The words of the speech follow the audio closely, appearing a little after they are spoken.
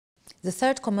The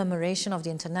third commemoration of the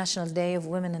International Day of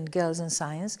Women and Girls in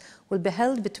Science will be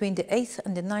held between the 8th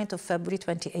and the 9th of February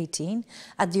 2018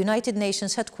 at the United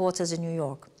Nations headquarters in New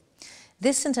York.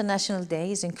 This International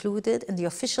Day is included in the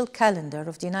official calendar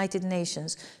of the United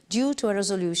Nations due to a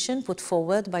resolution put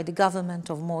forward by the government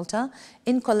of Malta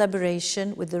in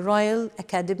collaboration with the Royal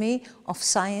Academy of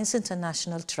Science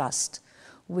International Trust,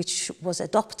 which was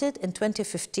adopted in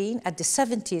 2015 at the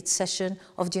 70th session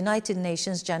of the United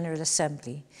Nations General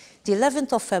Assembly. The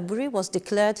 11th of February was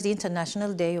declared the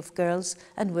International Day of Girls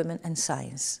and Women in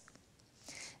Science.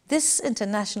 This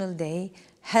International Day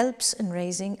helps in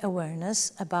raising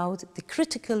awareness about the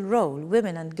critical role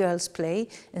women and girls play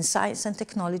in science and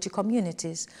technology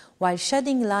communities, while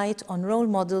shedding light on role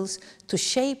models to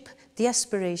shape the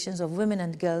aspirations of women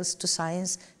and girls to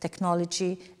science,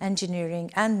 technology, engineering,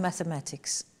 and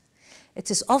mathematics. It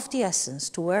is of the essence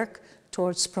to work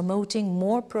towards promoting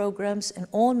more programs in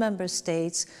all member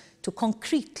states to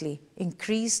concretely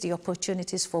increase the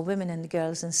opportunities for women and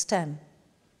girls in STEM.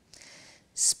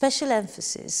 Special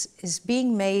emphasis is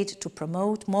being made to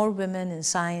promote more women in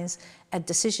science at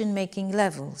decision-making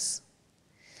levels.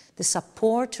 The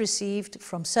support received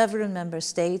from several member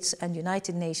states and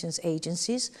United Nations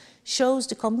agencies shows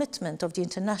the commitment of the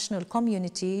international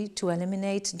community to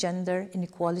eliminate gender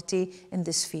inequality in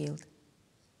this field.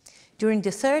 During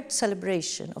the third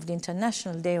celebration of the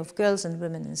International Day of Girls and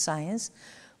Women in Science,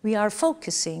 we are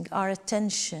focusing our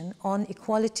attention on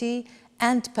equality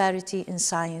and parity in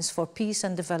science for peace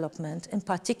and development, in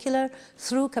particular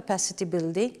through capacity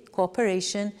building,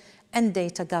 cooperation, and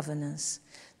data governance.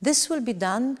 This will be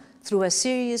done through a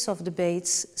series of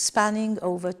debates spanning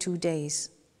over 2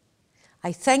 days.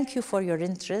 I thank you for your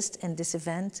interest in this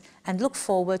event and look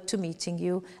forward to meeting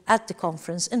you at the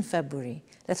conference in February.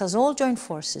 Let us all join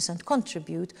forces and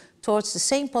contribute towards the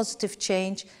same positive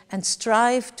change and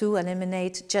strive to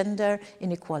eliminate gender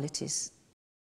inequalities.